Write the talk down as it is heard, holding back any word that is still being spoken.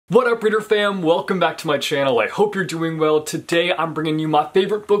What up, reader fam? Welcome back to my channel. I hope you're doing well. Today I'm bringing you my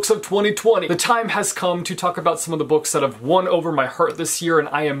favorite books of 2020. The time has come to talk about some of the books that have won over my heart this year, and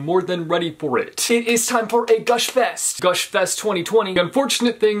I am more than ready for it. It is time for a Gush Fest! Gush Fest 2020. The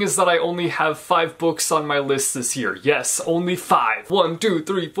unfortunate thing is that I only have 5 books on my list this year. Yes, only 5. 1, 2,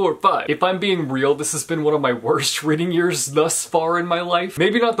 3, 4, 5. If I'm being real, this has been one of my worst reading years thus far in my life.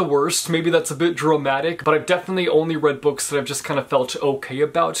 Maybe not the worst, maybe that's a bit dramatic, but I've definitely only read books that I've just kind of felt okay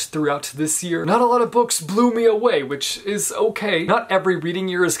about throughout this year. Not a lot of books blew me away, which is okay. Not every reading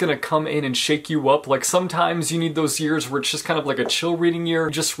year is gonna come in and shake you up. Like, sometimes you need those years where it's just kind of like a chill reading year.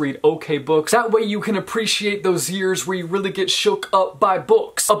 You just read okay books. That way you can appreciate those years where you really get shook up by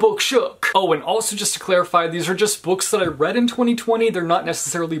books. A book shook. Oh, and also just to clarify, these are just books that I read in 2020. They're not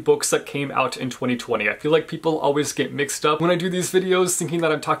necessarily books that came out in 2020. I feel like people always get mixed up when I do these videos, thinking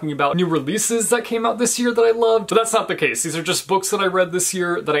that I'm talking about new releases that came out this year that I loved. But that's not the case. These are just books that I read this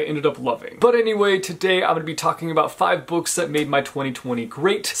year that I ended up loving. But anyway, today I'm going to be talking about 5 books that made my 2020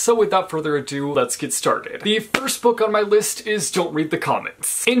 great. So without further ado, let's get started. The first book on my list is Don't Read the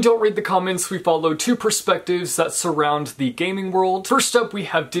Comments. In Don't Read the Comments, we follow 2 perspectives that surround the gaming world. First up, we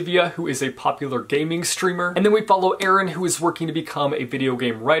have Divya, who is a popular gaming streamer, and then we follow Aaron, who is working to become a video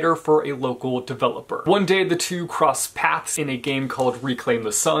game writer for a local developer. One day, the two cross paths in a game called Reclaim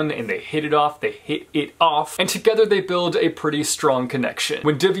the Sun, and they hit it off, and together they build a pretty strong connection.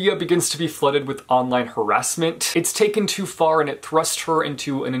 When Divya begins to be flooded with online harassment, it's taken too far and it thrusts her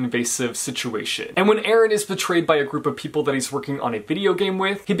into an invasive situation. And when Aaron is betrayed by a group of people that he's working on a video game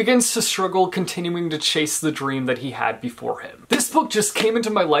with, he begins to struggle continuing to chase the dream that he had before him. This book just came into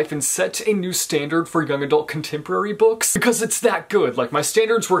my life and set a new standard for young adult contemporary books because it's that good. Like, my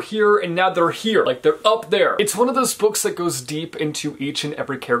standards were here and now they're here. Like, they're up there. It's one of those books that goes deep into each and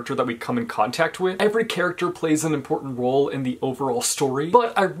every character that we come in contact with. Every character plays an important role in the overall story,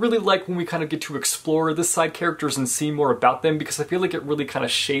 but I really like when we kind of get to explore the side characters and see more about them, because I feel like it really kind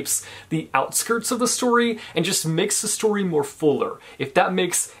of shapes the outskirts of the story and just makes the story more fuller, if that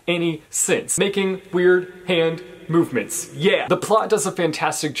makes any sense. Making weird hand movements. Yeah. The plot does a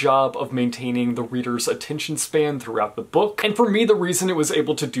fantastic job of maintaining the reader's attention span throughout the book. And for me, the reason it was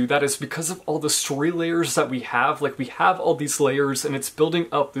able to do that is because of all the story layers that we have. Like, we have all these layers and it's building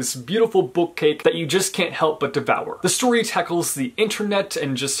up this beautiful book cake that you just can't help but devour. The story tackles the internet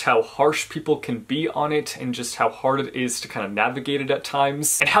and just how harsh people can be on it, and just how hard it is to kind of navigate it at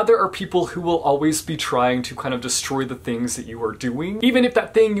times, and how there are people who will always be trying to kind of destroy the things that you are doing, even if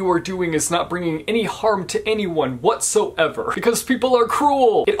that thing you are doing is not bringing any harm to anyone whatsoever, because people are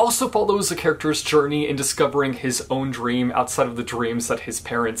cruel. It also follows the character's journey in discovering his own dream outside of the dreams that his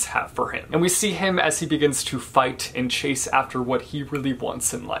parents have for him. And we see him as he begins to fight and chase after what he really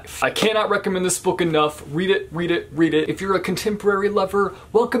wants in life. I cannot recommend this book enough. Read it, read it, read it. If you're a contemporary lover,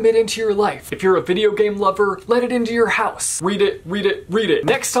 welcome it into your life. If you're a video game lover, let it into your house. Read it, read it, read it.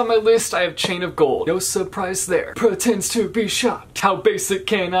 Next on my list, I have Chain of Gold. No surprise there. Pretends to be shocked. How basic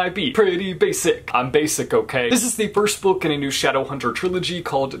can I be? Pretty basic. I'm basic, okay? This is the first book in a new Shadowhunter trilogy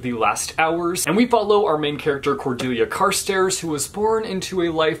called The Last Hours, and we follow our main character Cordelia Carstairs, who was born into a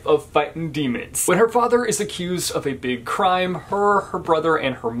life of fighting demons. When her father is accused of a big crime, her brother,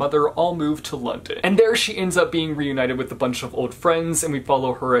 and her mother all move to London. And there she ends up being reunited with a bunch of old friends, and we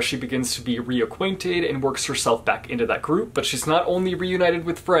follow her as she begins to be reacquainted and works herself back into that group. But she's not only reunited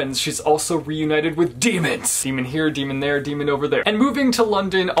with friends, she's also reunited with demons. Demon here, demon there, demon over there. And moving to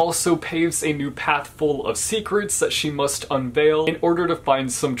London also paves a new path full of secrets that she must unveil in order to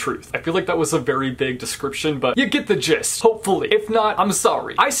find some truth. I feel like that was a very vague description, but you get the gist, hopefully. If not, I'm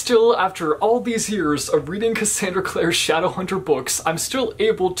sorry. I still, after all these years of reading Cassandra Clare's Shadowhunter books, I'm still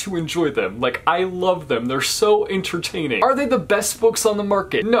able to enjoy them. Like, I love them. They're so entertaining. Are they the best books on the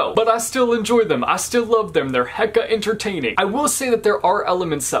market? No, but I still enjoy them. I still love them. They're hecka entertaining. I will say that there are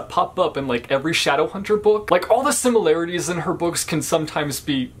elements that pop up in like every Shadowhunter book. Like, all the similarities in her books can sometimes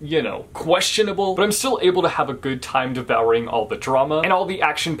be, you know, questionable, but I'm still able to have a good time devouring all the drama and all the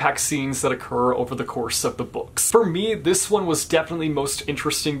action-packed scenes that occur over the course of the books. For me, this one was definitely most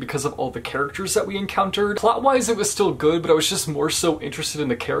interesting because of all the characters that we encountered. Plot-wise, it was still good, but I was just more so interested in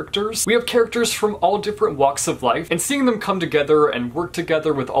the characters. We have characters from all different walks of life, and seeing them come together and work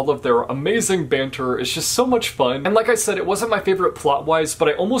together with all of their amazing banter is just so much fun. And like I said, it wasn't my favorite plot-wise, but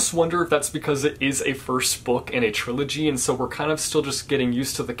I almost wonder if that's because it is a first book in a trilogy, and so we're kind of still just getting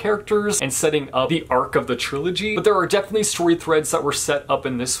used to the characters and setting up the arc of the trilogy trilogy, but there are definitely story threads that were set up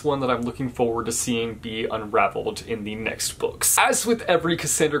in this one that I'm looking forward to seeing be unraveled in the next books. As with every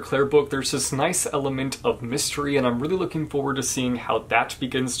Cassandra Clare book, there's this nice element of mystery, and I'm really looking forward to seeing how that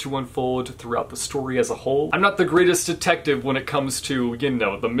begins to unfold throughout the story as a whole. I'm not the greatest detective when it comes to, you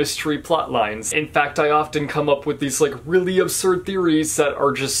know, the mystery plot lines. In fact, I often come up with these like really absurd theories that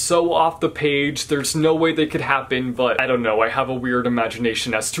are just so off the page, there's no way they could happen, but I don't know, I have a weird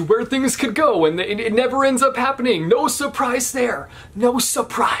imagination as to where things could go, and it never ends up happening. No surprise there. No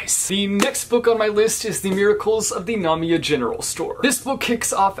surprise. The next book on my list is The Miracles of the Namiya General Store. This book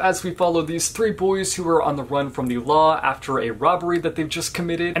kicks off as we follow these three boys who are on the run from the law after a robbery that they've just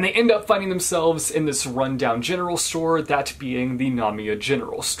committed, and they end up finding themselves in this rundown general store, that being the Namiya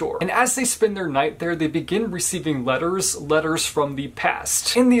General Store. And as they spend their night there, they begin receiving letters from the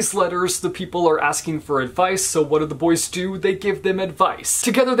past. In these letters, the people are asking for advice, so what do the boys do? They give them advice.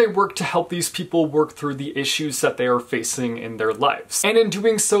 Together they work to help these people work through the issues that they are facing in their lives. And in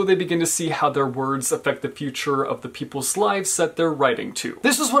doing so, they begin to see how their words affect the future of the people's lives that they're writing to.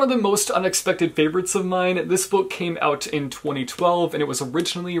 This was one of the most unexpected favorites of mine. This book came out in 2012, and it was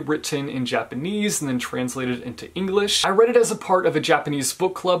originally written in Japanese and then translated into English. I read it as a part of a Japanese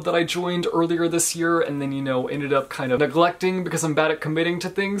book club that I joined earlier this year, and then, you know, ended up kind of neglecting because I'm bad at committing to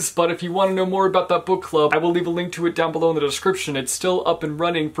things. But if you want to know more about that book club, I will leave a link to it down below in the description. It's still up and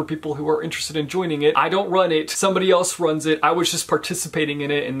running for people who are interested in joining it. I don't run it, somebody else runs it. I was just participating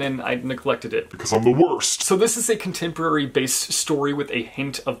in it, and then I neglected it because I'm the worst. So this is a contemporary based story with a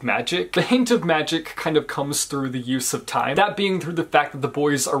hint of magic. The hint of magic kind of comes through the use of time, that being through the fact that the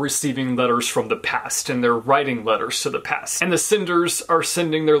boys are receiving letters from the past and they're writing letters to the past, and the senders are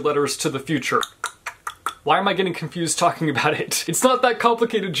sending their letters to the future. Why am I getting confused talking about it? It's not that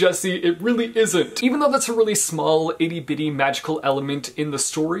complicated, Jesse. It really isn't. Even though that's a really small, itty-bitty magical element in the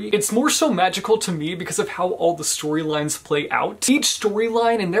story, it's more so magical to me because of how all the storylines play out. Each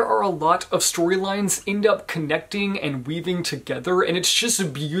storyline, and there are a lot of storylines, end up connecting and weaving together, and it's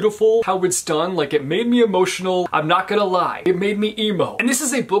just beautiful how it's done. Like, it made me emotional. I'm not gonna lie. It made me emo. And this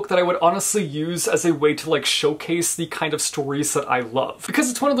is a book that I would honestly use as a way to like showcase the kind of stories that I love. Because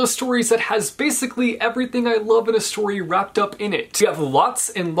it's one of those stories that has basically everything I love in a story wrapped up in it. We have lots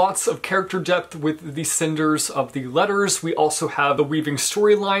and lots of character depth with the senders of the letters. We also have the weaving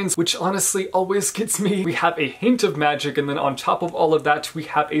storylines, which honestly always gets me. We have a hint of magic, and then on top of all of that, we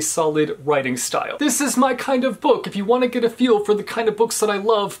have a solid writing style. This is my kind of book. If you want to get a feel for the kind of books that I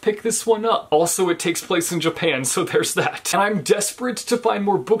love, pick this one up. Also, it takes place in Japan, so there's that. And I'm desperate to find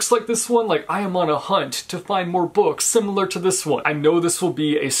more books like this one. Like, I am on a hunt to find more books similar to this one. I know this will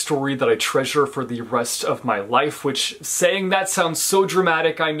be a story that I treasure for the rest of my life, which, saying that sounds so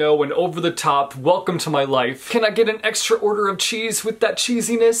dramatic, I know, and over the top. Welcome to my life. Can I get an extra order of cheese with that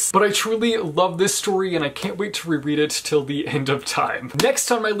cheesiness? But I truly love this story, and I can't wait to reread it till the end of time. Next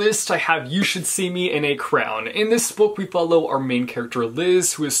on my list, I have You Should See Me in a Crown. In this book, we follow our main character,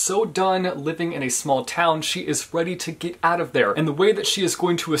 Liz, who is so done living in a small town, she is ready to get out of there. And the way that she is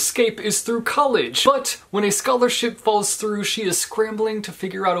going to escape is through college. But when a scholarship falls through, she is scrambling to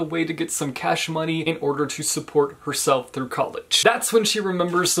figure out a way to get some cash money in order to support herself through college. That's when she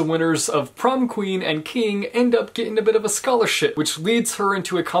remembers the winners of Prom Queen and King end up getting a bit of a scholarship, which leads her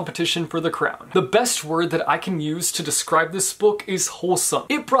into a competition for the crown. The best word that I can use to describe this book is wholesome.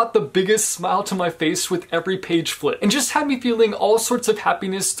 It brought the biggest smile to my face with every page flip, and just had me feeling all sorts of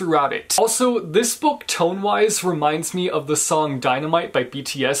happiness throughout it. Also, this book tone-wise reminds me of the song Dynamite by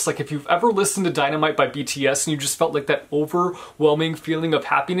BTS. Like, if you've ever listened to Dynamite by BTS and you just felt like that overwhelming feeling of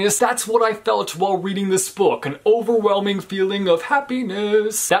happiness, that's what I felt while reading this book. An overwhelming feeling of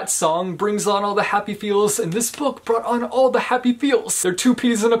happiness. That song brings on all the happy feels, and this book brought on all the happy feels. They're two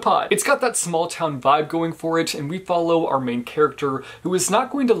peas in a pod. It's got that small town vibe going for it, and we follow our main character who is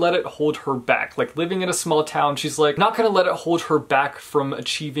not going to let it hold her back. Like, living in a small town, she's like not gonna let it hold her back from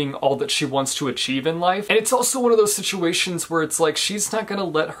achieving all that she wants to achieve in life. And it's also one of those situations where it's like she's not gonna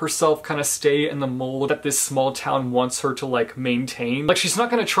let herself kind of stay in the mold that this small town wants her to like maintain. Like, she's not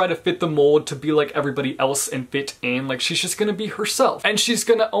gonna try to fit the mold to be like everybody else and fit in. Like, she's just gonna be herself, and she's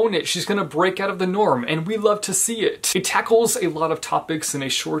gonna own it. She's gonna break out of the norm, and we love to see it. It tackles a lot of topics in a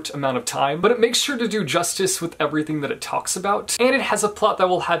short amount of time, but it makes sure to do justice with everything that it talks about, and it has a plot that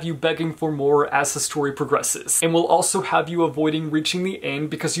will have you begging for more as the story progresses, and will also have you avoiding reaching the end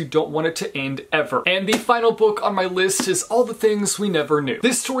because you don't want it to end ever. And the final book on my list is All the Things We Never Knew.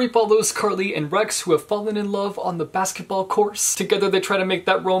 This story follows Carly and Rex, who have fallen in love on the basketball course. Together they try to make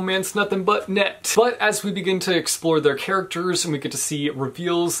that romance nothing but net. But as we begin to explore their characters and we get to see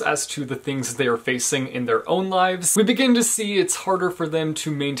reveals as to the things they are facing in their own lives, we begin to see it's harder for them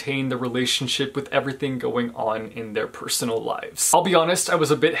to maintain the relationship with everything going on in their personal lives. I'll be honest, I was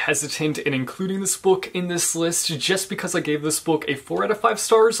a bit hesitant in including this book in this list just because I gave this book a 4 out of 5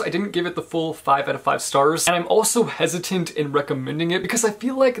 stars. I didn't give it the full 5 out of 5 stars, and I'm also hesitant in recommending it because I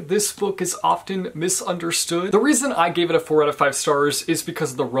feel like this book is often misunderstood. The reason I gave it a 4 out of 5 stars is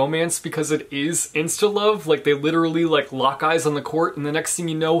because of the romance, because it is insta-love. Like, they literally like lock eyes on the court and the next thing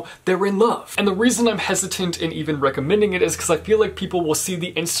you know, they're in love. And the reason I'm hesitant in even recommending it is because I feel like people will see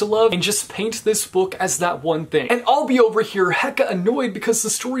the insta-love and just paint this book as that one thing. And I'll be over here hecka annoyed because the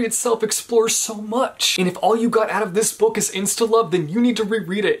story itself explores so much. And if all you got out of this book is insta-love, then you need to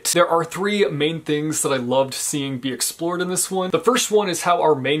reread it. There are 3 main things that I loved seeing be explored in this one. The first one is how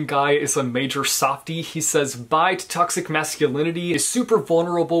our main guy is a major softie. He says bye to toxic masculinity, is super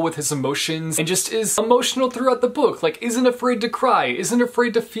vulnerable with his emotions, and just is emotional throughout the book. Like, isn't afraid to cry, isn't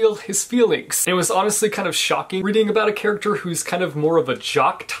afraid to feel his feelings. And it was honestly kind of shocking reading about a character who's kind of more of a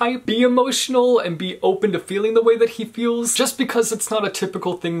jock type be emotional and be open to feeling the way that he feels, just because it's not a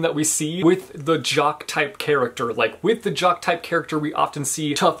typical thing that we see with the jock type character. Like, with the jock type character, we often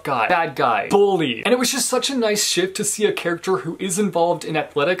see tough guy, bad guy, bully. And it was just such a nice shift to see a character who is involved in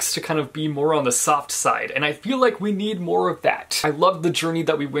athletics to kind of be more on the soft side. And I feel like we need more of that. I loved the journey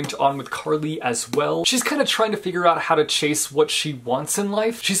that we went on with Carly as well. She's kind of trying to figure out how to chase what she wants in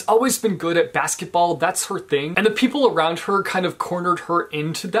life. She's always been good at basketball, that's her thing. And the people around her kind of cornered her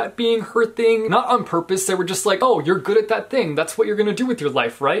into that being her thing. Not on purpose, they were just like, oh, you're good at that thing. That's what you're gonna do with your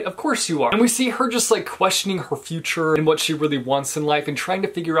life, right? Of course you are. And we see her just like questioning her future and what she really wants in life and trying to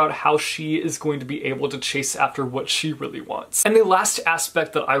figure out how she is going to be able to chase after what she really wants. And the last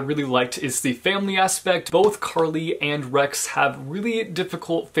aspect that I really liked is the family aspect. Both Carly and Rex have really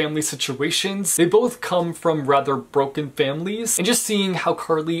difficult family situations. They both come from rather broken families, and just seeing how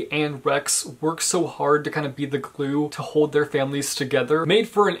Carly and Rex work so hard to kind of be the glue to hold their families together made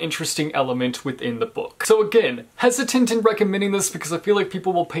for an interesting element within the book. So again, hesitant in recommending this because I feel like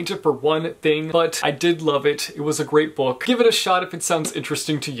people will paint it for one thing, but I did love it. It was a great book. Give it a shot if it sounds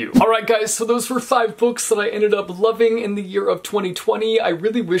interesting to you. Alright guys, so those were 5 books that I ended up loving in the year of 2020. I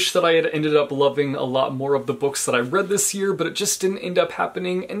really wish that I had ended up loving a lot more of the books that I read this year, but it just didn't end up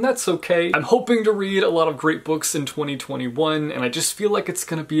happening, and that's okay. I'm hoping to read a lot of great books in 2021, and I just feel like it's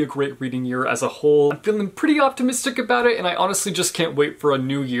gonna be a great reading year as a whole. I'm feeling pretty optimistic about it, and I honestly just can't wait for a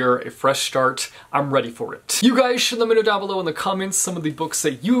new year, a fresh start. I'm ready for it. You guys should let me know down below in the comments some of the books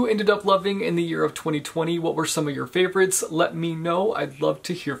that you ended up loving in the year of 2020. What were some of your favorites? Let me know. I'd love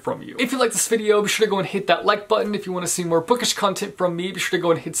to hear from you. If you like this video, be sure to go and hit that like button. If you want to see more bookish content from me, be sure to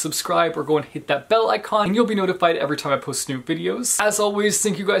go and hit subscribe or go and hit that bell icon, and you'll be notified every time I post new videos. As always,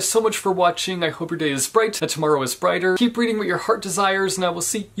 thank you guys so much for watching. I hope your day is bright, that tomorrow is brighter. Keep reading what your heart desires, and I will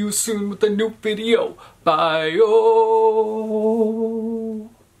see you soon with a new video. Bye.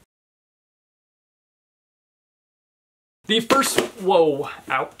 The first, whoa,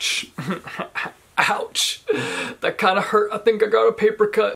 ouch. Ouch. That kind of hurt. I think I got a paper cut.